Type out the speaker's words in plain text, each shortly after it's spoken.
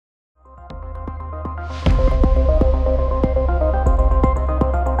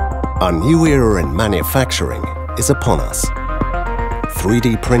A new era in manufacturing is upon us.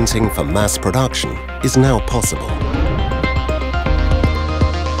 3D printing for mass production is now possible.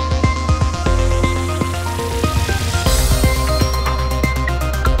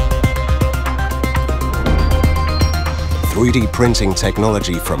 "3D printing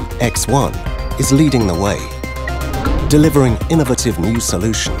technology from ExOne is leading the way, delivering innovative new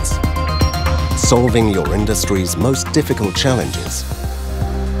solutions, solving your industry's most difficult challenges.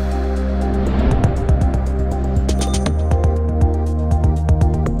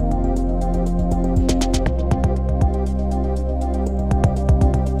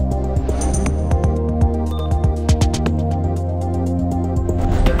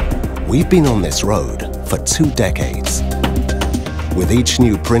 We've been on this road for 2 decades. With each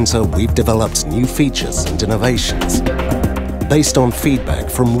new printer, we've developed new features and innovations based on feedback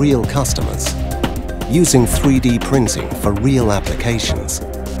from real customers, using 3D printing for real applications.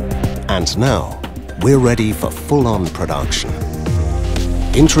 And now, we're ready for full-on production.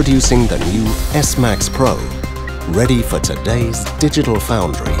 Introducing the new S-Max Pro, ready for today's digital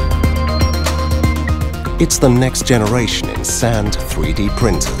foundry. It's the next generation in sand 3D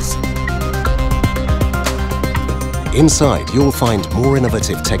printers. Inside, you'll find more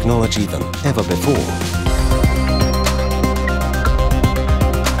innovative technology than ever before.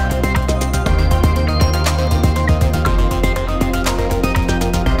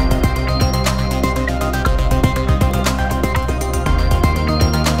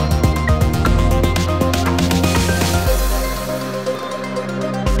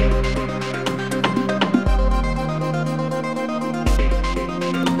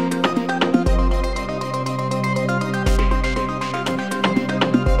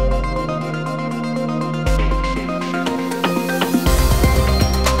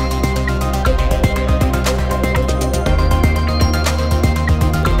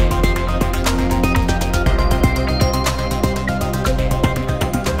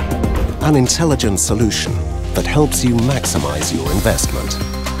 An intelligent solution that helps you maximize your investment.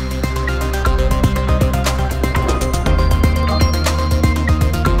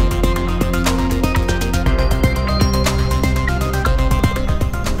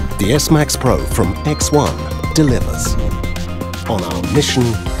 The S-Max Pro from ExOne delivers on our mission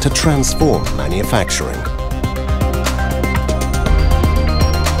to transform manufacturing.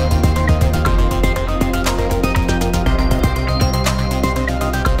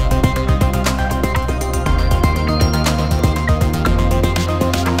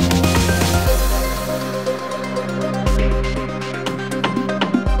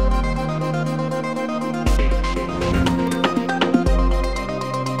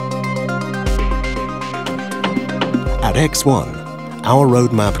 At ExOne, our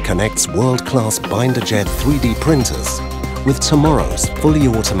roadmap connects world-class binder-jet 3D printers with tomorrow's fully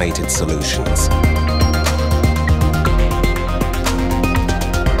automated solutions.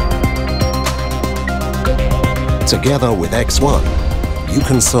 Together with ExOne, you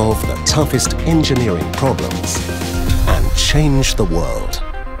can solve the toughest engineering problems and change the world,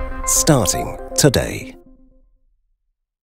 starting today.